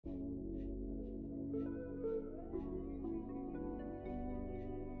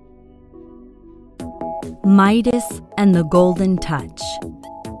Midas and the Golden Touch.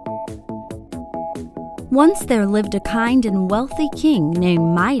 Once there lived a kind and wealthy king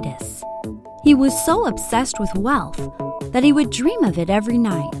named Midas. He was so obsessed with wealth that he would dream of it every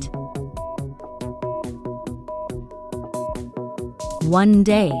night. One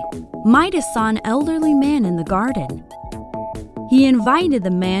day, Midas saw an elderly man in the garden. He invited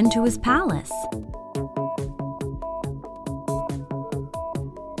the man to his palace.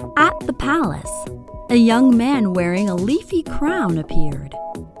 At the palace, a young man wearing a leafy crown appeared.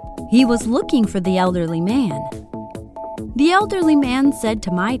 He was looking for the elderly man. The elderly man said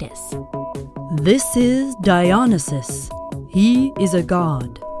to Midas, "This is Dionysus. He is a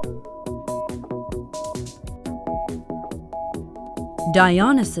god."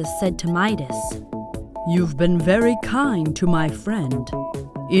 Dionysus said to Midas, "You've been very kind to my friend.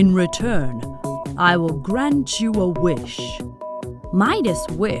 In return, I will grant you a wish." Midas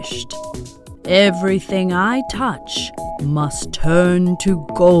wished, "Everything I touch must turn to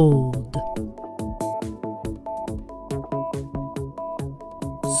gold."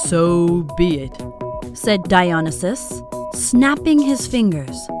 "So be it," said Dionysus, snapping his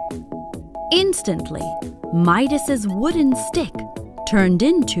fingers. Instantly, Midas's wooden stick turned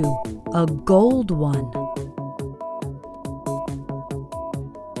into a gold one.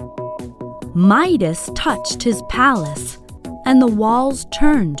 Midas touched his palace, and the walls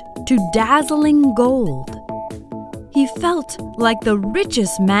turned to dazzling gold. He felt like the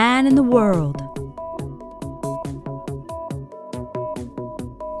richest man in the world.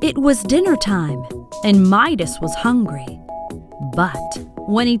 It was dinner time, and Midas was hungry. But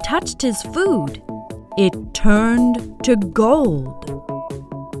when he touched his food, it turned to gold.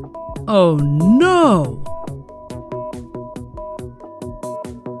 Oh no!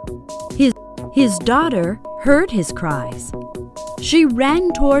 His daughter heard his cries. She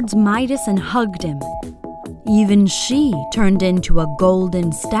ran towards Midas and hugged him. Even she turned into a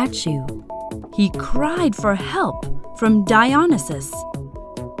golden statue. He cried for help from Dionysus.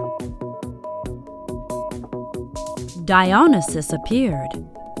 Dionysus appeared.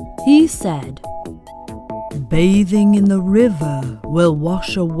 He said, "Bathing in the river will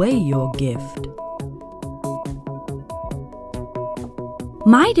wash away your gift."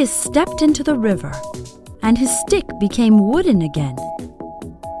 Midas stepped into the river, and his stick became wooden again.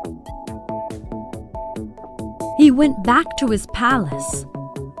 He went back to his palace.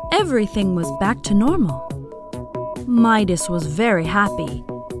 Everything was back to normal. Midas was very happy.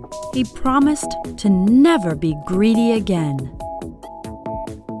 He promised to never be greedy again.